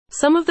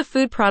Some of the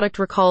food product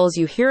recalls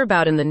you hear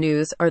about in the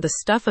news are the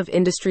stuff of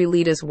industry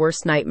leaders'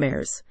 worst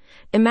nightmares.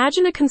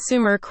 Imagine a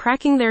consumer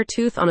cracking their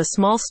tooth on a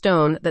small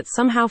stone that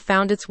somehow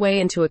found its way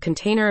into a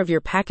container of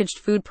your packaged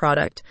food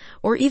product,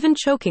 or even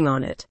choking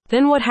on it.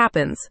 Then what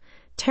happens?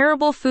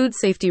 Terrible food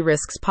safety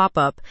risks pop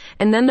up,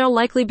 and then there'll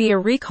likely be a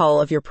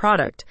recall of your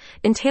product,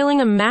 entailing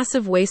a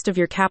massive waste of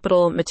your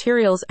capital,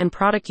 materials, and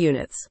product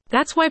units.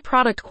 That's why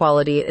product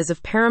quality is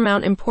of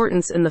paramount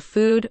importance in the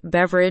food,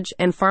 beverage,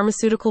 and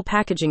pharmaceutical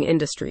packaging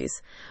industries.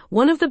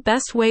 One of the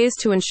best ways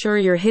to ensure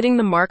you're hitting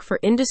the mark for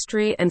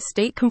industry and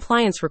state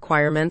compliance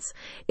requirements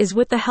is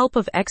with the help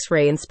of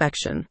X-ray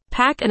inspection.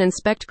 Pack and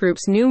Inspect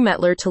Group's new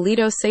Mettler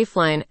Toledo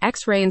SafeLine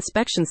X-ray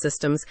inspection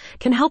systems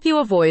can help you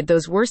avoid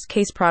those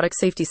worst-case product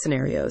safety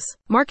scenarios.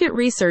 Market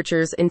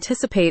researchers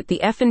anticipate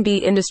the F&B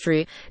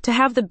industry to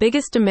have the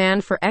biggest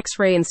demand for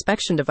X-ray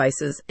inspection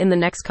devices in the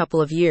next couple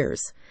of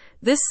years.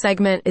 This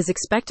segment is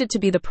expected to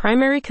be the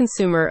primary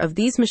consumer of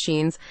these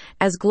machines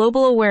as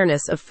global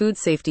awareness of food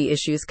safety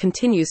issues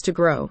continues to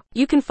grow.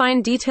 You can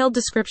find detailed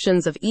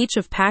descriptions of each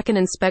of Pack and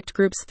Inspect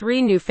Group's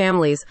 3 new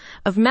families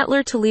of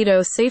Mettler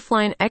Toledo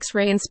SafeLine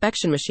X-ray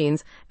inspection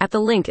machines at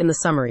the link in the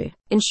summary.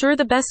 Ensure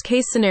the best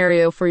case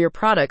scenario for your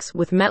products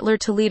with Mettler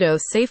Toledo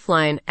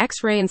SafeLine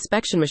X-ray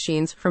inspection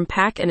machines from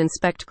Pack and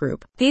Inspect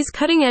Group. These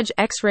cutting-edge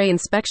X-ray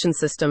inspection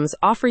systems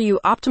offer you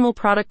optimal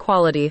product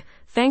quality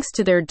thanks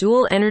to their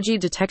dual energy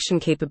detection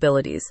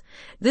capabilities.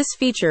 This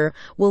feature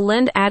will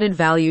lend added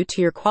value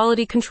to your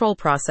quality control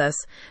process,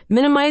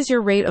 minimize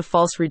your rate of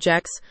false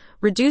rejects,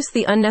 reduce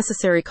the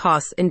unnecessary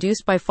costs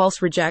induced by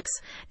false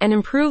rejects, and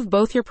improve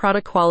both your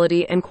product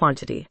quality and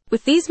quantity.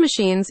 With these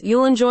machines,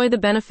 you'll enjoy the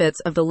benefits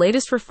of the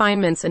latest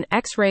refinements in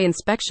X-ray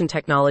inspection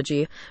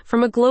technology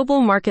from a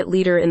global market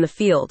leader in the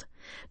field.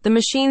 The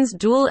machine's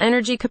dual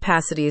energy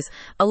capacities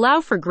allow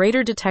for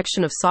greater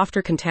detection of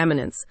softer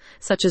contaminants,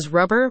 such as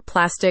rubber,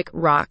 plastic,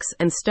 rocks,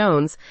 and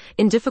stones,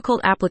 in difficult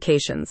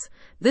applications.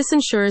 This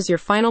ensures your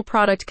final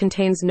product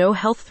contains no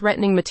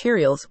health-threatening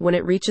materials when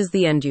it reaches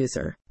the end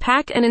user.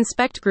 Pack and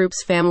Inspect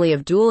Group's family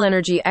of dual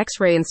energy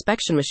X-ray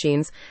inspection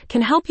machines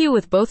can help you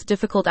with both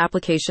difficult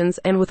applications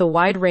and with a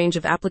wide range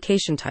of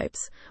application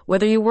types.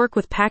 Whether you work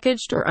with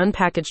packaged or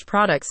unpackaged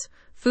products,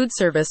 food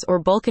service or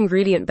bulk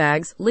ingredient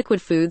bags,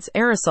 liquid foods,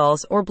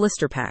 aerosols, or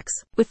blister packs.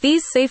 With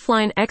these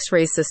SafeLine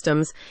X-ray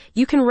systems,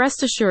 you can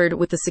rest assured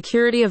with the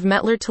security of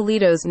Mettler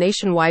Toledo's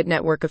nationwide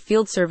network of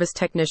field service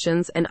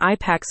technicians and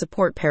IPAC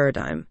support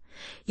paradigm.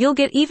 You'll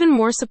get even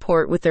more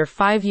support with their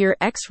 5-year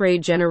X-ray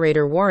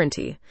generator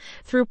warranty.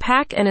 Through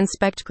Pack and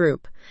Inspect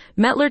Group,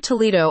 Mettler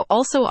Toledo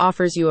also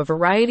offers you a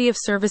variety of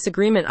service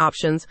agreement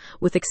options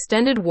with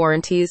extended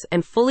warranties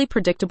and fully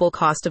predictable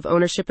cost of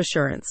ownership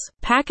assurance.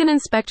 Pack and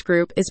Inspect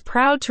Group is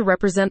proud to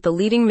represent the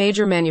leading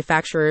major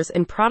manufacturers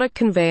in product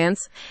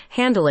conveyance,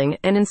 handling,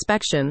 and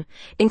inspection,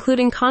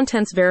 including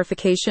contents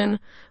verification,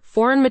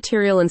 foreign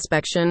material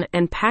inspection,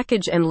 and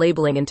package and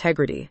labeling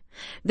integrity.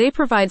 They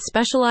provide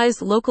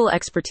specialized local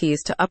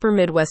expertise to upper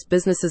Midwest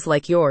businesses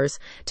like yours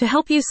to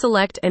help you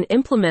select and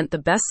implement the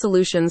best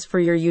solutions for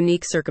your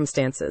unique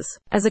circumstances.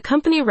 As a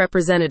company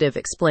representative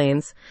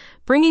explains,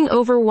 bringing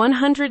over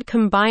 100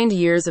 combined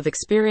years of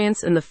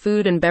experience in the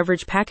food and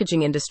beverage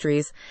packaging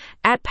industries,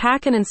 at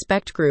Pack and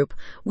Inspect Group,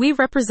 we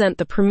represent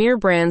the premier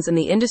brands in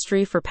the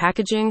industry for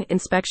packaging,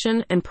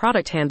 inspection, and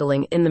product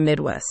handling in the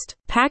Midwest.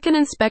 Pack and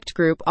Inspect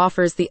Group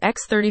offers the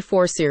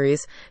X34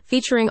 series,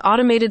 featuring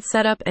automated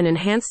setup and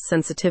enhanced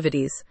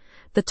sensitivities,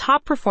 the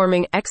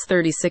top-performing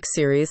X36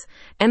 series,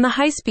 and the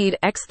high-speed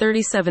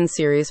X37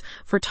 series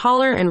for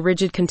taller and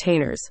rigid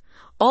containers.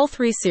 All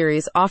 3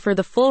 series offer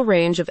the full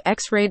range of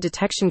X-ray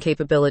detection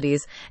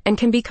capabilities and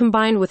can be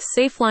combined with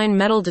SafeLine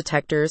metal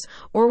detectors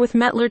or with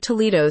Mettler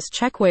Toledo's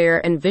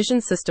CheckWeigher and Vision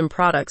System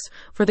products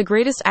for the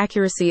greatest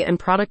accuracy and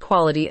product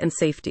quality and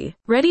safety.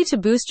 Ready to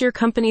boost your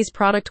company's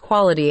product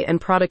quality and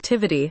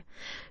productivity?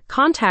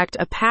 Contact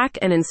a Pack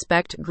and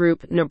Inspect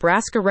Group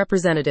Nebraska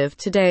representative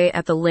today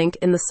at the link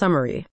in the summary.